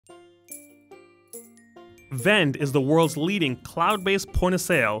Vend is the world's leading cloud-based point of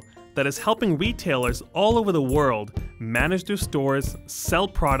sale that is helping retailers all over the world manage their stores, sell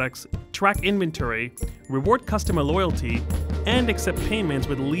products, track inventory, reward customer loyalty, and accept payments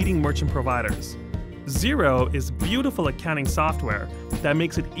with leading merchant providers. Xero is beautiful accounting software that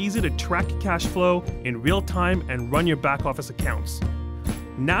makes it easy to track cash flow in real time and run your back office accounts.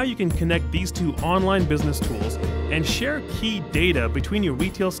 Now you can connect these two online business tools and share key data between your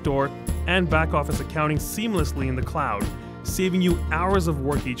retail store and back office accounting seamlessly in the cloud, saving you hours of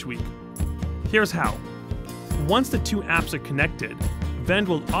work each week. Here's how. Once the two apps are connected, Vend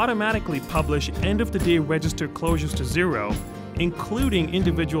will automatically publish end-of-the-day register closures to Xero, including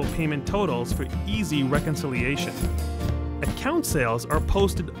individual payment totals for easy reconciliation. Account sales are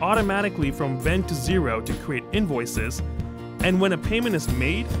posted automatically from Vend to Xero to create invoices, and when a payment is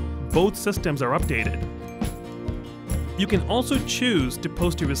made, both systems are updated. You can also choose to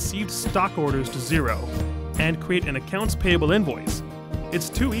post your received stock orders to Xero and create an accounts payable invoice. It's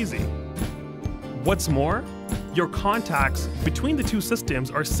too easy. What's more, your contacts between the two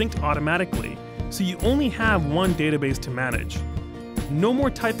systems are synced automatically, so you only have one database to manage. No more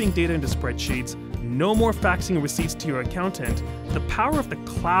typing data into spreadsheets, no more faxing receipts to your accountant. The power of the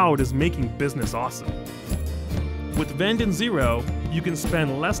cloud is making business awesome. With Vend and Xero, you can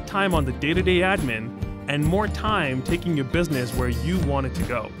spend less time on the day-to-day admin and more time taking your business where you want it to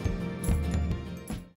go.